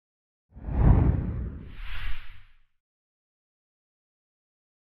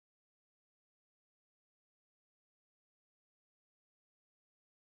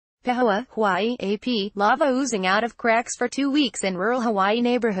Paoa, Hawaii, AP, lava oozing out of cracks for 2 weeks in rural Hawaii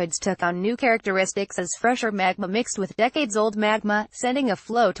neighborhoods took on new characteristics as fresher magma mixed with decades-old magma, sending a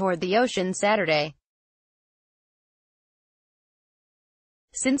flow toward the ocean Saturday.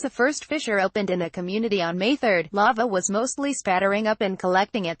 Since the first fissure opened in the community on May 3, lava was mostly spattering up and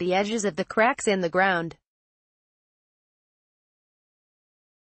collecting at the edges of the cracks in the ground.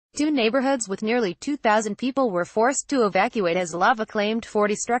 2 neighborhoods with nearly 2,000 people were forced to evacuate as lava claimed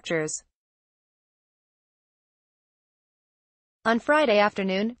 40 structures. On Friday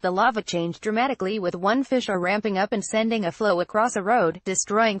afternoon, the lava changed dramatically with one fissure ramping up and sending a flow across a road,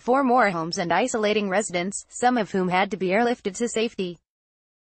 destroying 4 more homes and isolating residents, some of whom had to be airlifted to safety.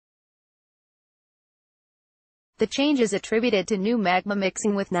 The change is attributed to new magma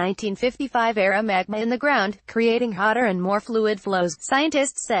mixing with 1955-era magma in the ground, creating hotter and more fluid flows,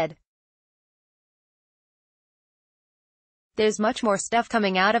 scientists said. There's much more stuff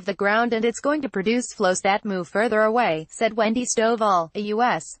coming out of the ground and it's going to produce flows that move further away, said Wendy Stovall, a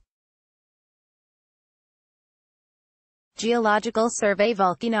U.S. Geological Survey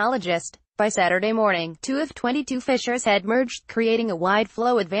volcanologist. By Saturday morning, 2 of 22 fissures had merged, creating a wide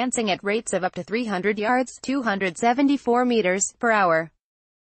flow advancing at rates of up to 300 yards, 274 meters, per hour.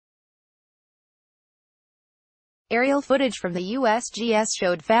 Aerial footage from the USGS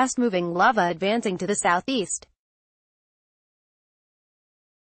showed fast-moving lava advancing to the southeast.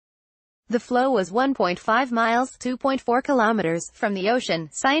 The flow was 1.5 miles, 2.4 kilometers, from the ocean,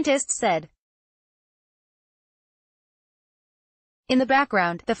 scientists said. In the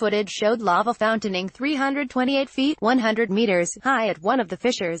background, the footage showed lava fountaining 328 feet, 100 meters, high at one of the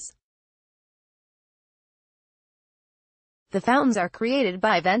fissures. The fountains are created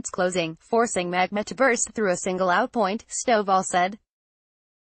by vents closing, forcing magma to burst through a single outpoint, Stovall said.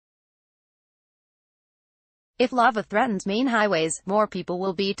 If lava threatens main highways, more people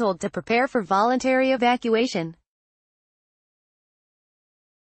will be told to prepare for voluntary evacuation.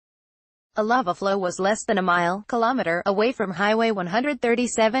 A lava flow was less than a kilometer, away from Highway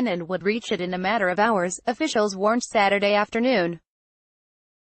 137 and would reach it in a matter of hours, officials warned Saturday afternoon.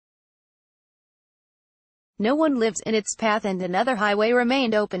 No one lives in its path and another highway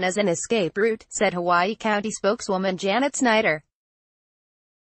remained open as an escape route, said Hawaii County spokeswoman Janet Snyder.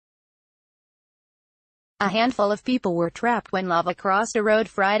 A handful of people were trapped when lava crossed a road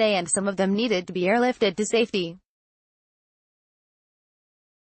Friday and some of them needed to be airlifted to safety.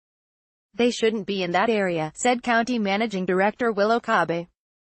 They shouldn't be in that area, said County Managing Director Will Okabe.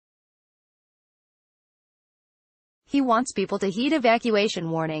 He wants people to heed evacuation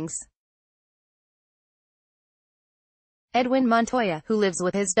warnings. Edwin Montoya, who lives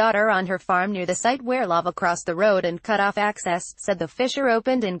with his daughter on her farm near the site where lava crossed the road and cut off access, said the fissure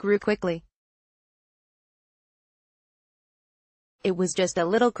opened and grew quickly. It was just a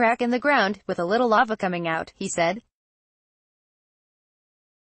little crack in the ground, with a little lava coming out, he said.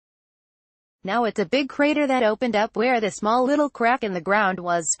 Now it's a big crater that opened up where the small little crack in the ground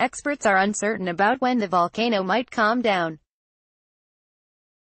was. Experts are uncertain about when the volcano might calm down.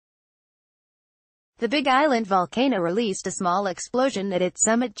 The Big Island volcano released a small explosion at its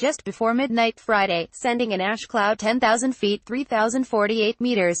summit just before midnight Friday, sending an ash cloud 10,000 feet (3,048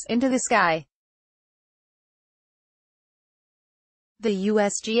 meters) into the sky. The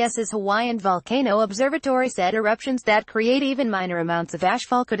USGS's Hawaiian Volcano Observatory said eruptions that create even minor amounts of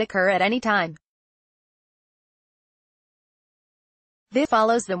ashfall could occur at any time. This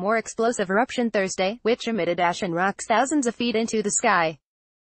follows the more explosive eruption Thursday, which emitted ash and rocks thousands of feet into the sky.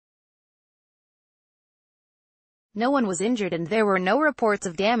 No one was injured and there were no reports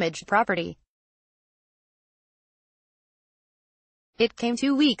of damaged property. It came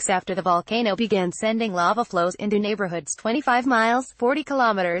 2 weeks after the volcano began sending lava flows into neighborhoods 25 miles, 40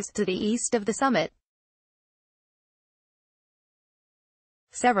 kilometers, to the east of the summit.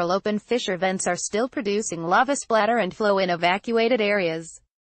 Several open fissure vents are still producing lava splatter and flow in evacuated areas.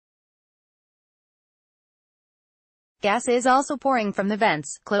 Gas is also pouring from the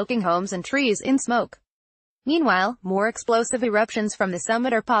vents, cloaking homes and trees in smoke. Meanwhile, more explosive eruptions from the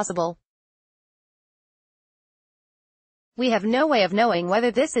summit are possible. We have no way of knowing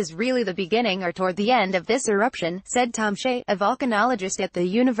whether this is really the beginning or toward the end of this eruption, said Tom Shea, a volcanologist at the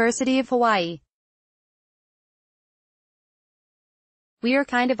University of Hawaii. We are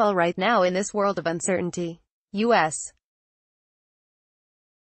kind of all right now in this world of uncertainty. U.S.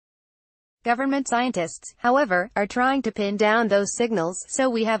 government scientists, however, are trying to pin down those signals, so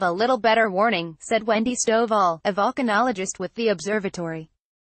we have a little better warning, said Wendy Stovall, a volcanologist with the observatory.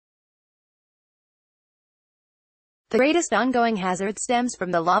 The greatest ongoing hazard stems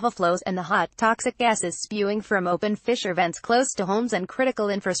from the lava flows and the hot, toxic gases spewing from open fissure vents close to homes and critical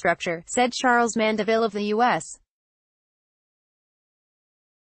infrastructure, said Charles Mandeville of the U.S.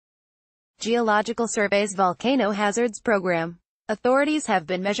 Geological Survey's Volcano Hazards Program. Authorities have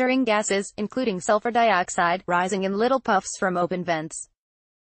been measuring gases, including sulfur dioxide, rising in little puffs from open vents.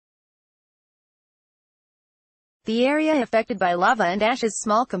 The area affected by lava and ash is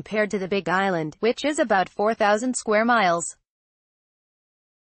small compared to the Big Island, which is about 4,000 square miles.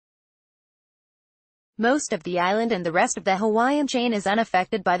 Most of the island and the rest of the Hawaiian chain is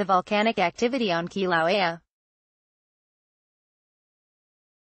unaffected by the volcanic activity on Kilauea.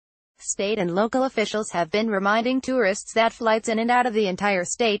 State and local officials have been reminding tourists that flights in and out of the entire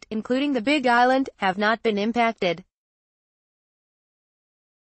state, including the Big Island, have not been impacted.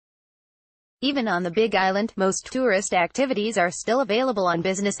 Even on the Big Island, most tourist activities are still available and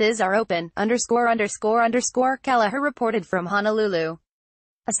businesses are open, Kelleher reported from Honolulu.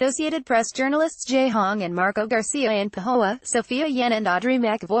 Associated Press journalists Jay Hong and Marco Garcia in Pahoa, Sophia Yen and Audrey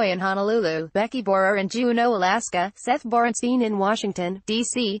McAvoy in Honolulu, Becky Borer in Juneau, Alaska, Seth Borenstein in Washington,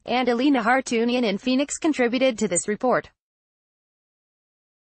 D.C., and Alina Hartunian in Phoenix contributed to this report.